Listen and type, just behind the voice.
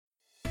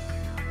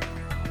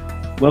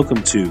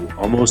Welcome to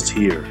Almost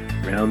Here,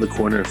 Round the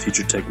Corner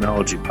Future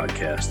Technology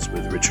podcasts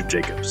with Richard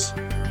Jacobs.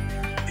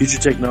 Future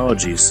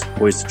technologies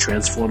poised to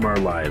transform our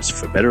lives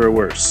for better or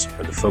worse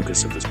are the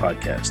focus of this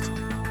podcast.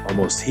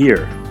 Almost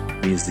here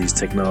means these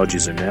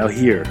technologies are now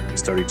here and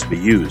starting to be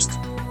used,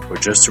 or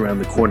just around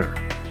the corner,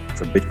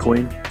 from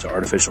Bitcoin to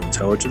artificial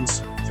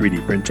intelligence,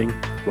 3D printing,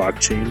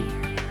 blockchain,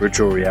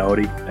 virtual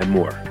reality, and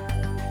more.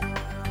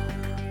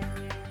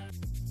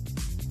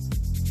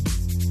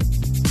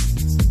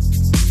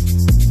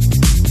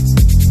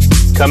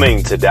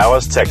 Coming to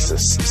Dallas,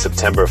 Texas,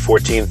 September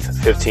 14th,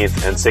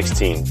 15th, and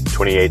 16th,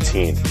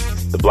 2018,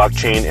 the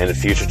Blockchain and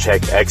Future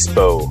Tech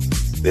Expo.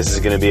 This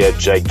is going to be a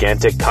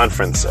gigantic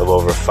conference of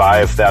over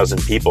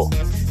 5,000 people.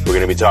 We're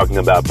going to be talking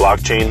about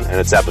blockchain and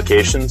its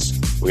applications.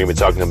 We're going to be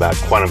talking about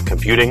quantum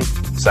computing,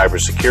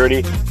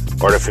 cybersecurity,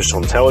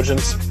 artificial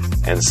intelligence,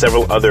 and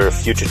several other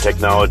future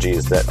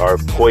technologies that are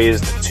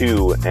poised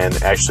to and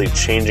actually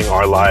changing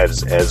our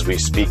lives as we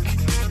speak.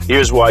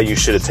 Here's why you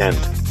should attend.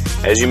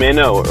 As you may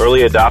know,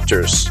 early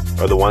adopters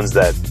are the ones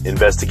that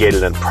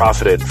investigated and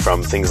profited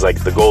from things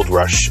like the gold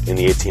rush in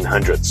the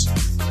 1800s,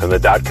 from the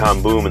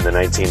dot-com boom in the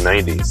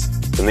 1990s,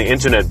 from the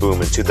internet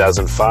boom in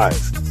 2005,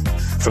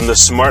 from the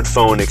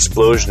smartphone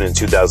explosion in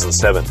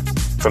 2007,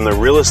 from the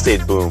real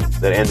estate boom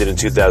that ended in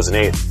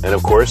 2008, and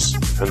of course,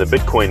 from the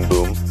Bitcoin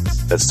boom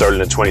that started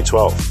in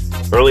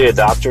 2012. Early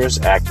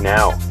adopters act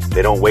now.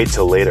 They don't wait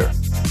till later.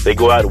 They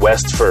go out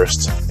west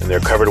first. In their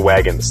covered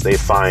wagons, they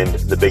find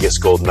the biggest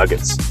gold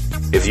nuggets.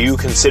 If you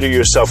consider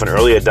yourself an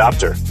early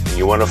adopter and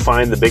you want to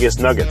find the biggest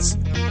nuggets,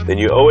 then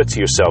you owe it to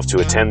yourself to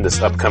attend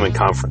this upcoming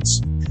conference.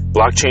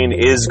 Blockchain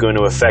is going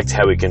to affect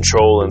how we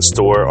control and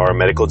store our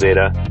medical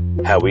data,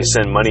 how we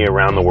send money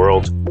around the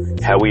world,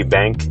 how we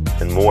bank,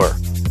 and more.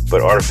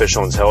 But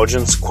artificial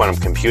intelligence, quantum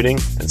computing,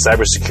 and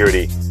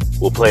cybersecurity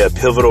will play a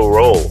pivotal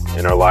role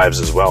in our lives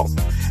as well.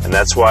 And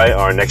that's why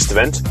our next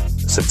event,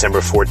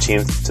 September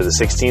 14th to the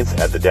 16th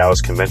at the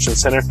Dallas Convention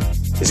Center,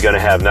 is going to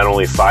have not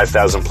only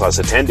 5,000 plus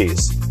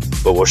attendees,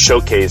 but will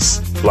showcase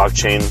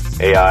blockchain,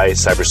 AI,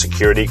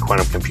 cybersecurity,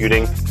 quantum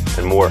computing,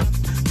 and more.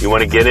 You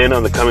want to get in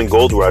on the coming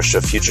gold rush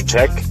of future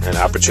tech and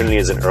opportunity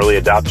as an early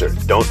adopter.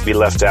 Don't be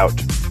left out.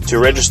 To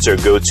register,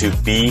 go to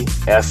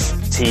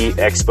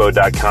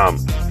bftexpo.com.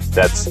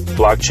 That's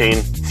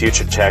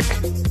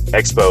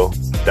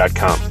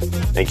blockchainfuturetechexpo.com.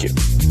 Thank you.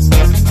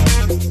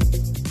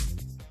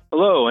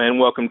 Hello, and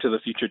welcome to the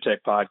Future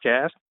Tech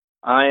Podcast.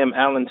 I am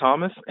Alan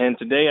Thomas, and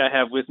today I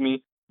have with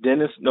me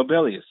Dennis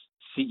Nobelius,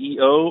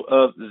 CEO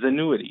of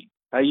Zenuity.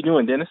 How you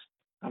doing, Dennis?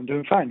 I'm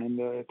doing fine,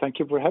 and thank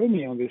you for having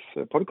me on this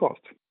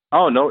podcast.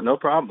 Oh, no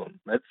problem.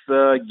 Let's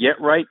get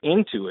right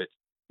into it.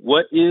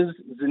 What is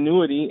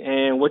Zenuity,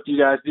 and what do you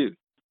guys do?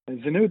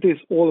 Zenuity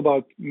is all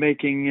about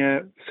making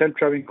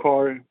self-driving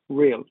car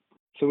real.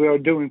 So we are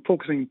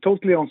focusing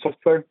totally on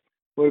software.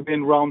 We've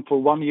been around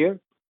for 1 year,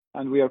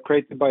 and we are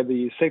created by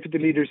the safety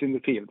leaders in the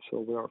field. So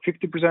we are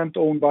 50%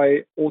 owned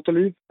by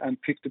Autoliv and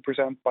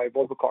 50% by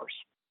Volvo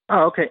Cars.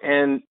 Oh, okay.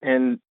 And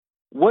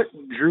what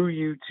drew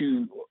you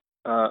to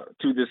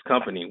this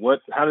company?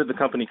 How did the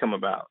company come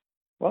about?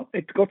 Well,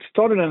 it got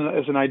started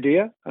as an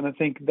idea, and I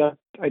think that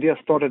idea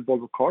started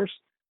Volvo Cars.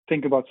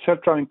 Think about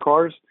self-driving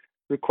cars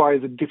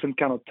requires a different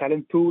kind of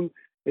talent pool.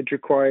 It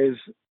requires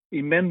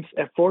immense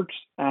efforts,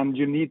 and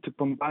you need to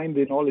combine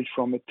the knowledge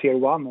from a tier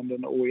one and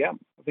an OEM.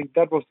 I think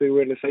that was the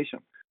realization.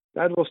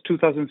 That was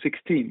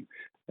 2016,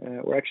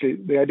 or actually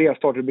the idea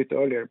started a bit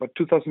earlier, but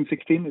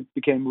 2016 it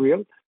became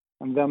real.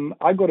 And then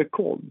I got a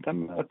call.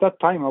 Then at that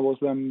time, I was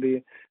then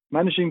the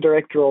managing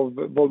director of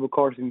Volvo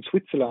Cars in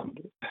Switzerland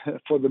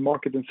for the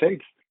market and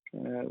sales.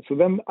 So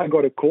then I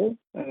got a call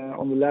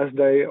on the last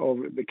day of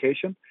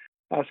vacation,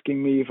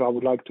 asking me if I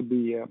would like to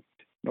be,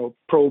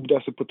 probed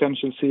as a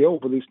potential CEO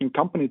for this new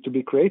company to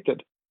be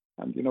created.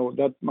 And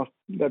that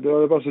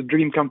was a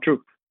dream come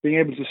true. Being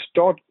able to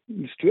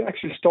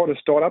actually start a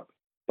startup,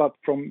 but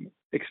from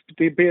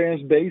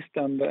experience based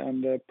and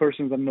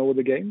persons that know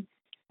the game,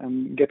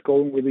 and get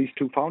going with these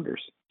two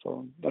founders.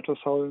 So that was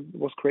how it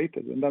was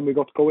created. And then we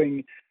got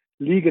going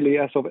legally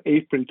as of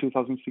April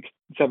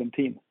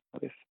 2017.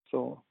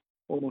 So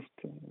almost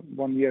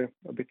 1 year,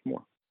 a bit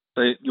more.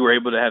 So you were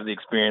able to have the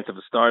experience of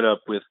a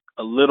startup with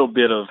a little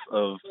bit of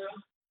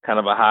kind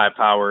of a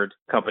high-powered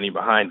company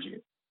behind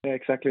you. Yeah,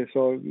 exactly.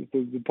 So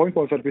the point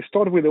was that we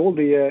started with all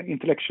the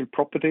intellectual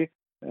property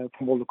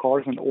from Volvo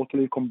Cars and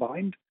Autoliv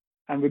combined.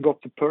 And we got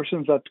the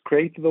persons that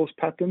created those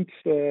patents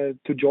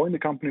to join the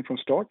company from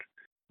start.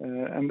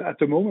 And at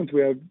the moment,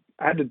 we have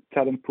added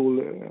talent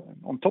pool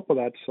on top of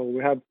that. So we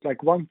have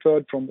like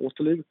 1/3 from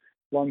Autoliv,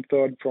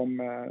 1/3 from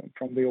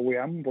the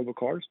OEM, Volvo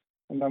Cars,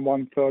 and then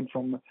 1/3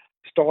 from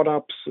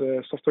startups,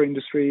 software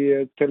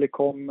industry,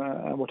 telecom,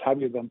 and what have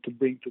you, then to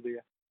bring to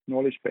the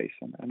knowledge base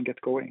and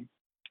get going.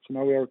 So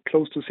now we are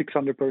close to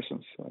 600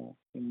 persons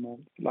in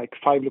like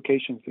 5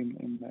 locations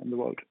in the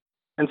world.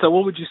 And so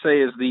what would you say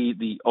is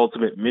the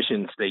ultimate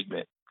mission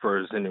statement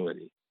for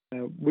Zenuity?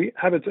 We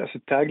have it as a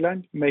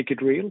tagline, make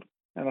it real.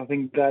 And I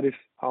think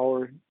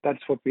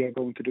that's what we are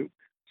going to do.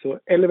 So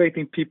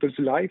elevating people's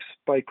lives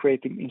by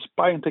creating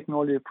inspiring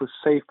technology for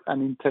safe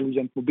and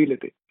intelligent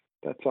mobility.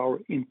 That's our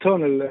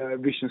internal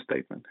vision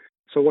statement.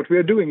 So what we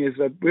are doing is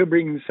that we're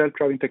bringing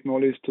self-driving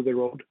technologies to the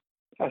road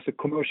as a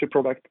commercial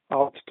product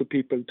out to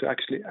people to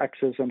actually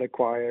access and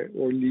acquire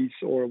or lease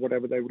or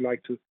whatever they would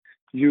like to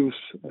use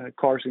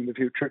cars in the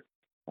future.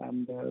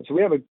 And so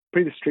we have a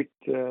pretty strict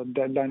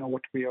deadline on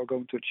what we are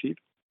going to achieve.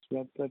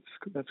 So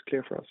that's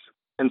clear for us.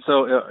 And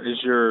so is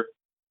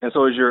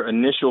your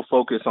initial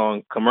focus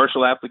on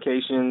commercial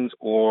applications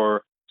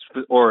or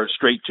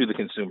straight to the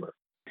consumer?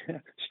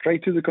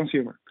 Straight to the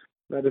consumer.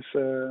 That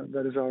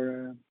is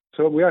our.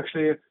 So we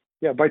actually,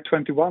 by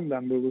 21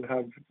 then we will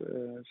have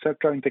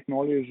self-driving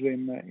technologies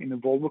in a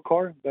Volvo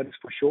car. That is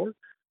for sure.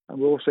 And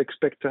we also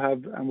expect to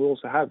have, and we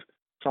also have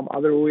some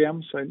other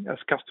OEMs as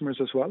customers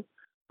as well.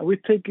 And we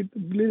take a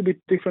little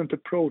bit different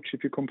approach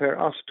if you compare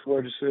us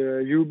towards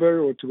Uber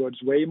or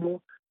towards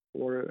Waymo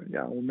or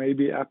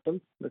maybe Apple.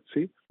 Let's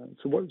see.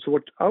 So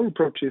what our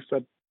approach is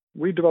that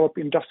we develop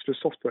industrial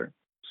software.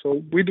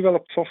 So we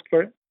develop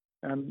software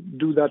and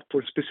do that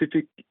for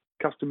specific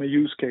customer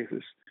use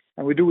cases.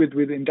 And we do it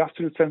with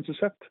industrial sensor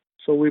set.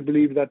 So we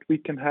believe that we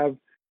can have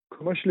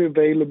commercially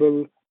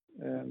available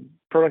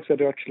products that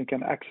you actually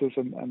can access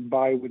and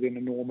buy within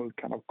a normal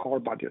kind of car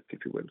budget, if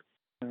you will.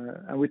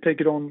 And we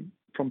take it on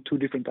from two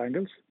different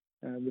angles.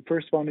 The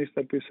first one is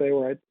that we say,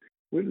 all right,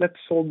 let's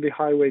solve the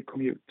highway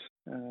commute.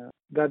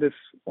 That is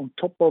on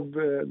top of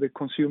the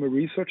consumer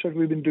research that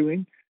we've been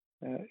doing.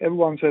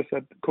 Everyone says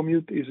that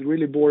commute is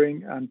really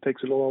boring and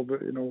takes a lot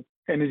of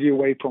energy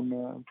away from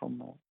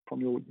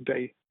your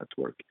day at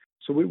work.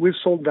 So we've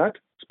solved that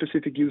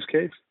specific use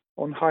case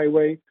on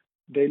highway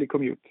daily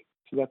commute.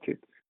 So that's it.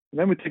 And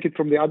then we take it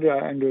from the other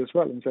angle as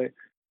well and say,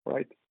 all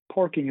right,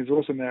 parking is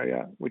also an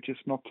area which is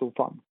not so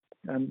fun.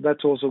 And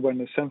that's also when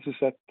a sensor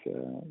set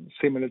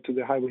similar to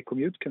the highway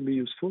commute can be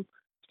useful.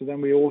 So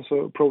then we also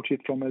approach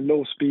it from a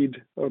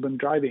low-speed urban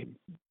driving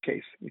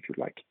case, if you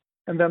like.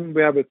 And then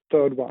we have a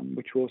third one,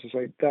 which we also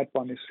say that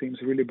one seems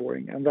really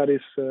boring. And that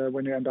is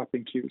when you end up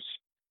in queues.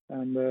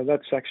 And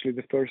that's actually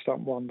the first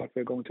one that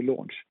we're going to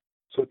launch.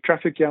 So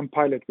traffic jam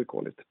pilot, we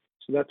call it.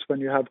 So that's when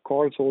you have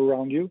cars all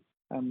around you.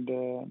 And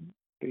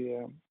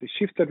the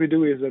shift that we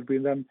do is that we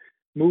then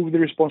move the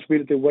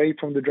responsibility away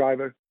from the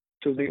driver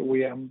to the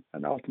OEM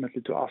and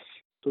ultimately to us.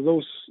 So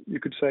those, you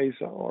could say,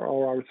 are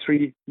our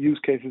three use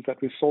cases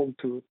that we solve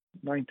to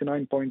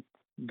 99 point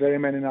very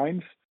many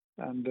nines,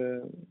 and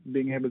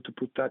being able to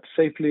put that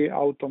safely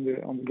out on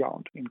the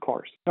ground in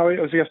cars. Now, I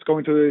was just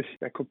going to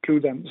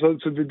conclude then. So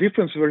the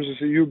difference versus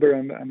Uber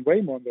and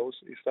Waymo on those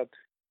is that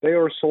they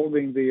are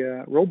solving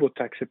the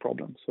robotaxi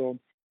problem. So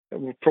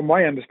from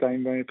my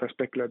understanding, if I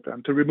speculate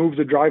then, to remove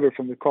the driver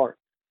from the car.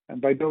 And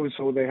by doing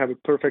so, they have a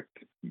perfect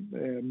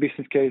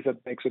business case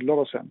that makes a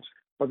lot of sense.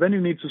 But then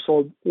you need to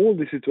solve all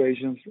the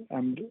situations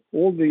and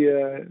all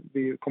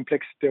the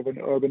complexity of an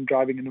urban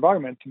driving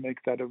environment to make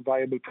that a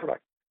viable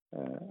product.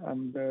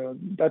 And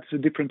that's a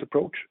different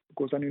approach,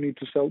 because then you need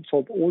to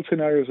solve all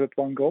scenarios at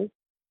one go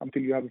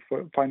until you have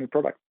a final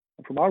product.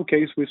 And from our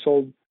case, we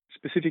solve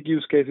specific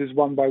use cases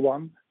one by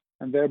one,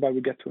 and thereby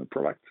we get to a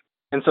product.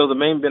 And so the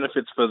main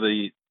benefits for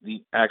the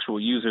actual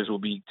users will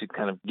be to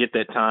kind of get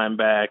that time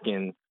back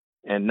and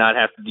not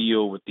have to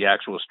deal with the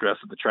actual stress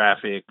of the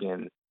traffic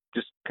and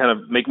just kind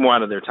of make more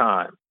out of their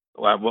time,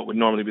 what would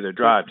normally be their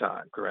drive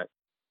time, correct?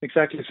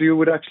 Exactly. So you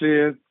would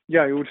actually,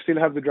 you would still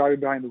have the driver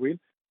behind the wheel,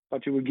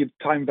 but you will give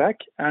time back,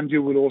 and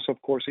you will also,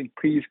 of course,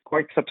 increase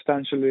quite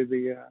substantially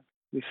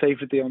the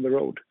safety on the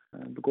road,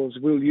 because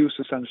we'll use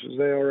the sensors.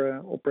 They are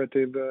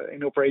operative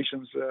in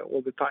operations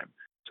all the time.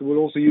 So we'll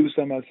also use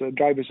them as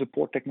driver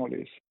support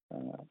technologies,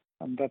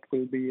 and that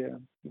will be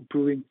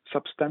improving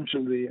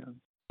substantially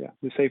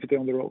the safety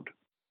on the road.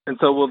 And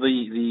so will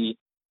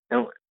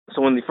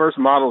so when the first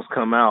models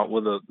come out,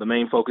 will the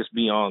main focus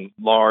be on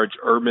large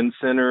urban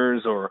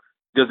centers, or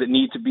does it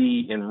need to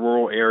be in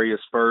rural areas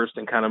first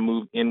and kind of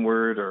move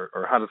inward,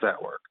 or how does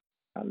that work?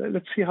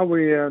 Let's see how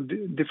we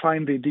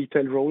define the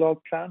detailed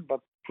rollout plan, but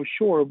for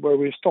sure where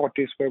we start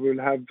is where we'll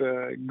have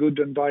good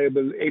and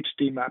viable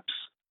HD maps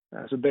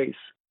as a base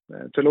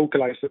to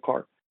localize the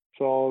car.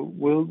 So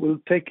we'll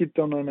take it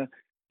on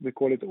we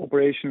call it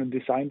operational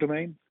design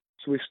domain.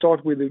 So we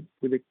start with a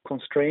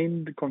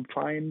confined,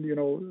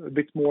 a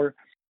bit more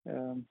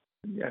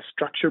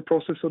structured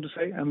process, so to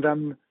say, and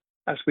then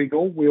as we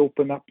go, we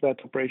open up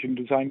that operation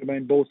design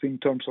domain, both in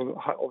terms of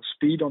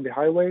speed on the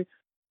highway,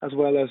 as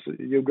well as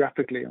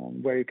geographically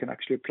on where you can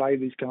actually apply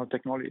these kind of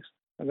technologies.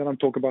 And then I'm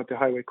talking about the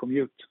highway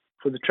commute.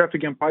 For the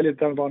traffic and pilot,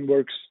 that one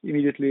works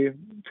immediately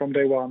from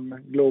day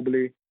one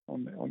globally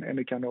on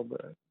any kind of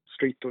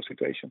street or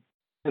situation.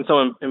 And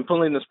so in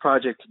pulling this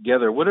project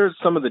together, what are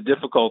some of the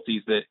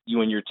difficulties that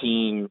you and your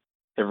team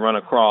have run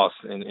across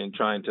in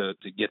trying to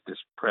get this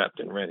prepped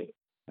and ready?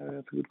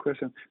 That's a good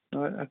question.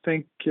 I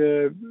think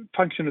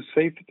functional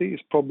safety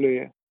is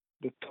probably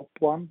the top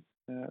one.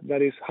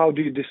 That is, how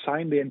do you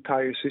design the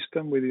entire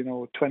system with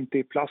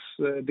 20 plus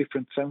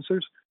different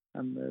sensors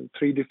and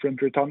 3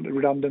 different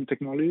redundant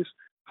technologies?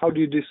 How do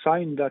you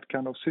design that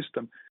kind of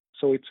system?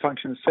 so it's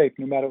functionally safe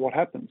no matter what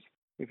happens.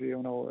 If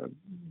a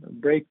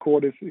brake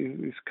cord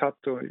is cut,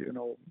 or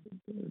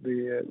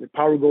the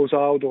power goes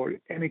out, or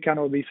any kind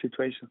of these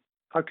situations,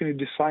 how can you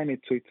design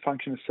it so it's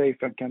functionally safe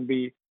and can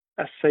be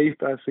as safe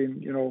as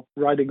in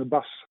riding a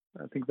bus?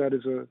 I think that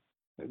is a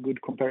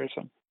good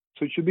comparison.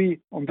 So it should be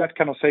on that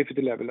kind of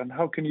safety level. And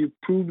how can you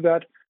prove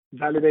that,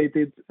 validate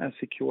it, and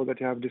secure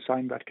that you have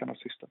designed that kind of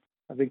system?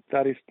 I think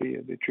that is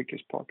the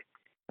trickiest part.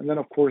 And then,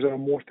 of course, there are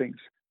more things.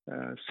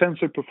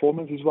 Sensor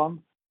performance is one,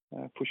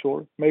 for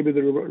sure. Maybe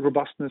the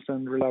robustness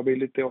and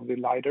reliability of the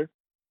LiDAR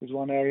is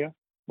one area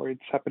where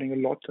it's happening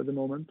a lot at the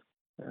moment.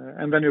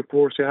 And then, of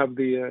course, you have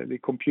the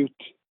compute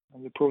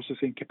and the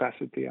processing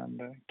capacity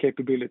and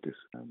capabilities,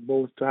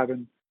 both to have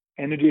an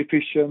energy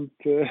efficient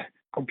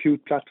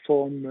compute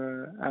platform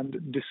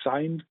and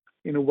designed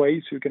in a way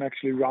so you can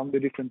actually run the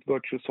different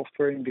virtual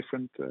software in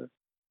different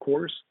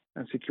cores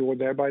and secure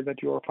thereby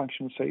that you are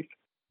functionally safe.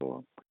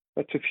 So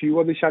that's a few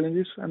of the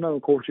challenges. And then,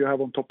 of course, you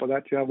have on top of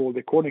that, you have all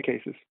the corner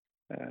cases,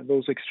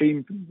 those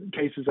extreme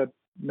cases that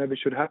never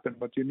should happen,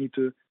 but you need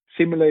to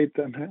simulate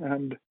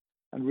and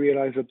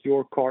realize that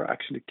your car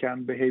actually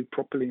can behave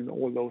properly in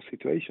all those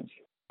situations.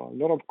 A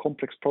lot of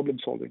complex problem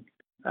solving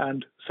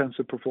and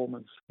sensor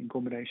performance in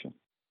combination.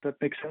 That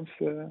makes sense?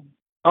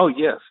 Oh,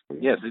 yes,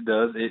 it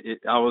does.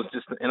 I was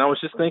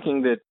just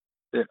thinking that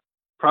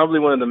probably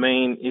one of the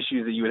main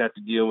issues that you would have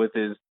to deal with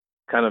is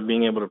kind of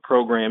being able to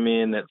program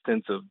in that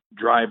sense of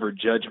driver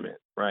judgment,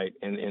 right?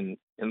 And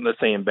let's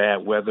say in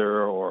bad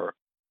weather or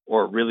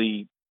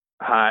really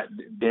hot,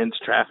 dense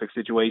traffic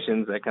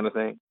situations, that kind of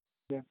thing.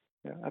 Yeah,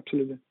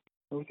 absolutely.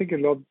 I think a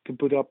lot to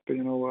put up,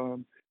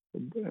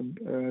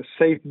 a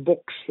safe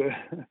box,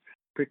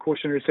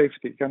 precautionary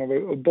safety, kind of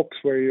a box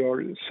where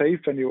you're safe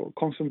and you're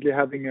constantly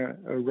having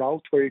a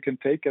route where you can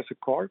take as a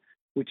car,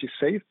 which is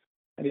safe.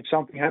 And if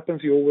something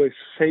happens, you always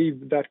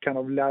save that kind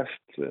of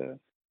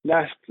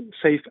last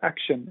safe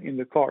action in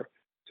the car.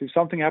 So if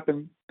something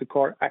happens, the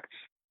car acts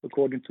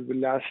according to the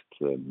last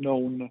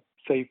known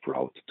safe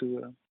route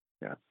to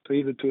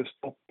either to a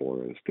stop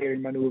or a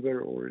steering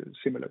maneuver or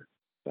similar.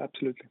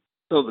 Absolutely.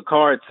 So the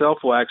car itself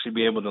will actually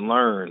be able to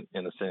learn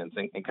in a sense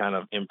and kind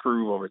of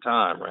improve over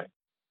time, right?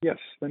 Yes,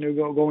 then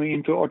you're going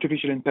into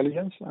artificial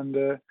intelligence, and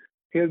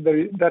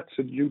that's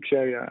a huge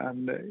area,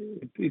 and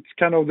it's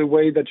kind of the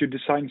way that you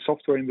design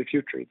software in the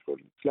future. It's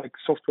like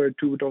software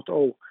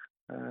 2.0,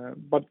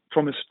 but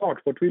from a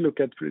start, what we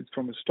look at is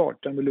from a start,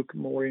 and we look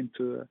more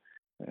into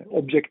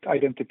object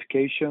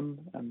identification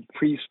and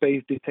free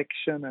space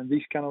detection and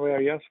these kind of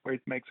areas where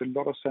it makes a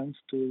lot of sense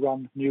to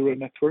run neural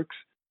networks,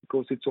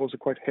 because it's also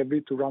quite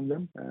heavy to run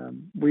them.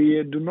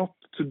 We do not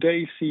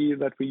today see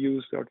that we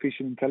use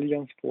artificial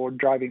intelligence for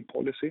driving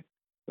policy.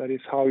 That is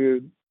how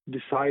you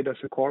decide as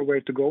a car where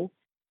to go.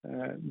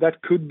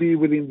 That could be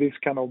within this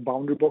kind of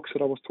boundary box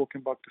that I was talking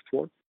about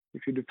before.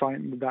 If you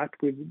define that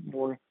with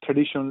more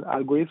traditional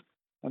algorithms,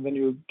 and then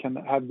you can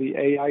have the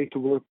AI to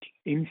work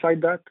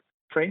inside that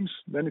frames,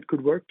 then it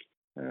could work.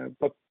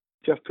 But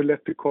just to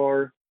let the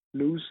car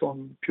loose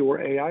on pure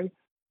AI,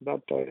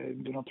 that I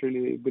do not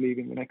really believe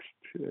in the next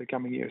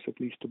coming years, at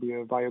least, to be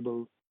a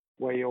viable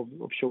way of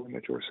showing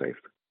that you're safe.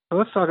 So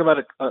let's talk about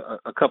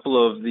a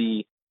couple of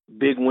the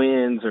big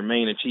wins or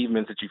main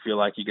achievements that you feel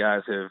like you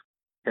guys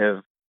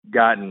have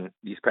gotten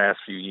these past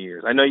few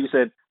years. I know you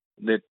said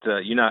that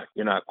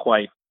you're not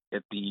quite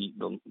at the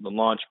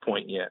launch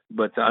point yet,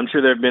 but I'm sure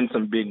there have been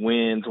some big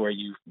wins where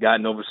you've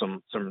gotten over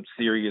some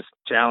serious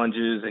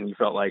challenges and you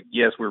felt like,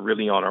 yes, we're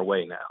really on our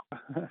way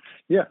now.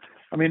 Yeah.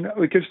 I mean,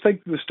 we could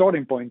take the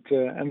starting point,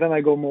 and then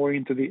I go more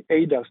into the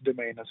ADAS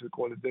domain, as we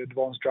call it, the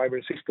Advanced Driver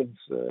Assistance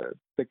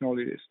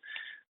technologies.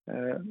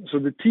 So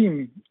the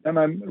team, and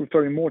I'm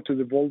referring more to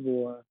the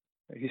Volvo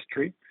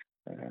history,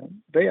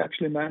 they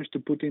actually managed to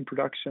put in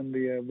production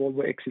the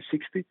Volvo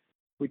XC60,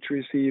 which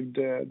received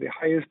the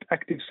highest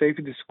active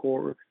safety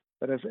score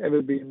that has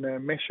ever been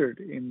measured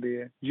in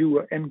the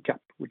Euro NCAP,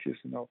 which is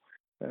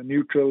a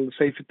neutral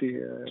safety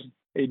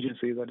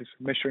agency that is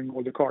measuring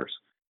all the cars.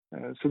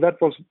 So that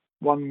was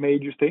one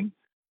major thing.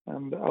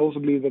 And I also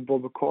believe that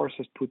Volvo Cars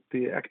has put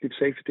the active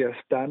safety as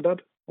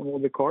standard on all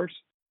the cars,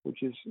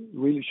 which is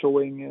really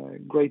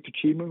showing great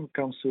achievement when it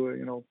comes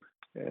to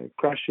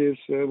crashes,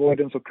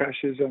 avoidance of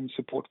crashes, and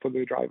support for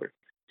the driver.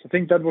 So I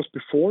think that was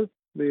before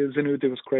the Zenuity was created.